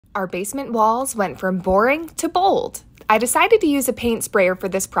Our basement walls went from boring to bold. I decided to use a paint sprayer for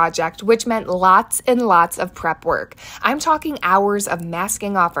this project, which meant lots and lots of prep work. I'm talking hours of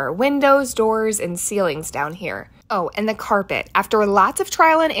masking off our windows, doors, and ceilings down here. Oh, and the carpet. After lots of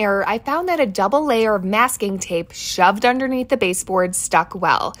trial and error, I found that a double layer of masking tape shoved underneath the baseboard stuck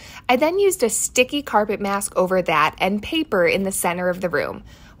well. I then used a sticky carpet mask over that and paper in the center of the room.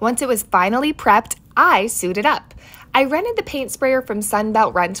 Once it was finally prepped, I suited up. I rented the paint sprayer from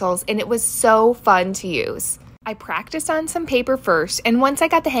Sunbelt Rentals, and it was so fun to use. I practiced on some paper first, and once I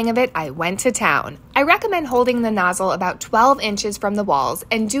got the hang of it, I went to town. I recommend holding the nozzle about 12 inches from the walls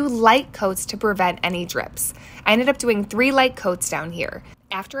and do light coats to prevent any drips. I ended up doing 3 light coats down here.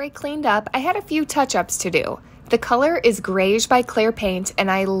 After I cleaned up, I had a few touch-ups to do. The color is Greige by Clear Paint, and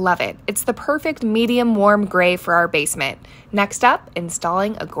I love it. It's the perfect medium warm gray for our basement. Next up,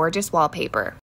 installing a gorgeous wallpaper.